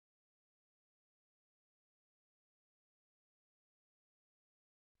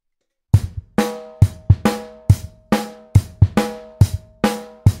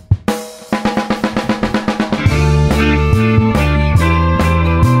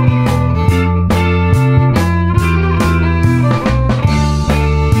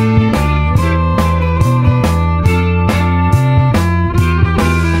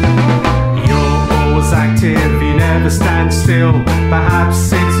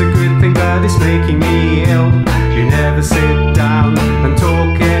it's making me ill. You never sit down and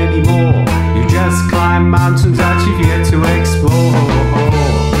talk anymore. You just climb mountains that you've yet to explore.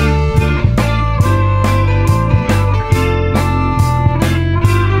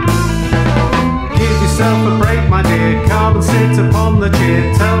 Give yourself a break, my dear. Come and sit upon the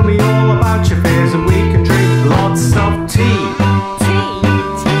chair. Tell me all about your fears and we can drink lots of tea.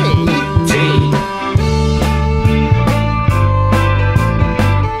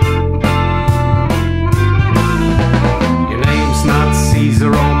 Caesar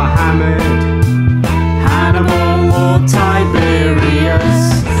or Mohammed, Hannibal or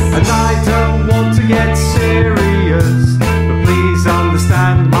Tiberius. And I don't want to get serious, but please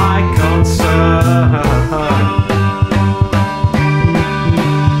understand my concern.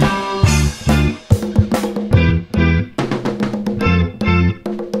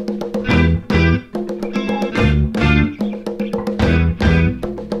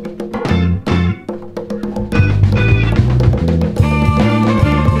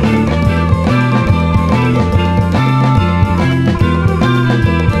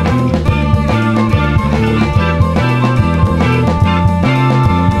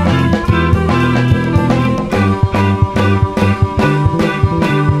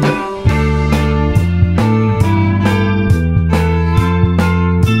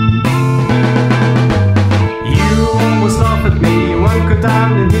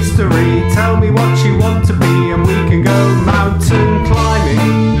 Down in history, tell me what you want to be and we can go mountain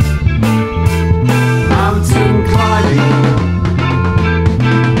climbing. Mountain climbing.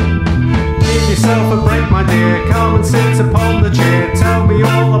 Give yourself a break, my dear. Come and sit upon the chair. Tell me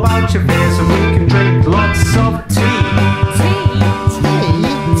all about your fears and we can drink lots of tea.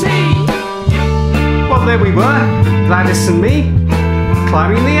 Tea. Well, there we were, Gladys and me,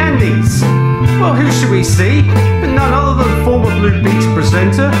 climbing the Andes. Well, who should we see but none other than former Blue Beach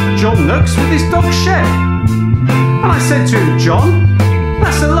presenter John Nooks with his dog Shed. And I said to him, John,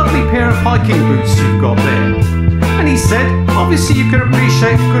 that's a lovely pair of hiking boots you've got there. And he said, obviously you can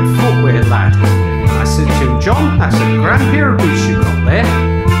appreciate good footwear, lad. And I said to him, John, that's a grand pair of boots you've got there.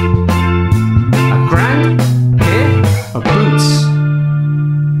 A grand pair of boots.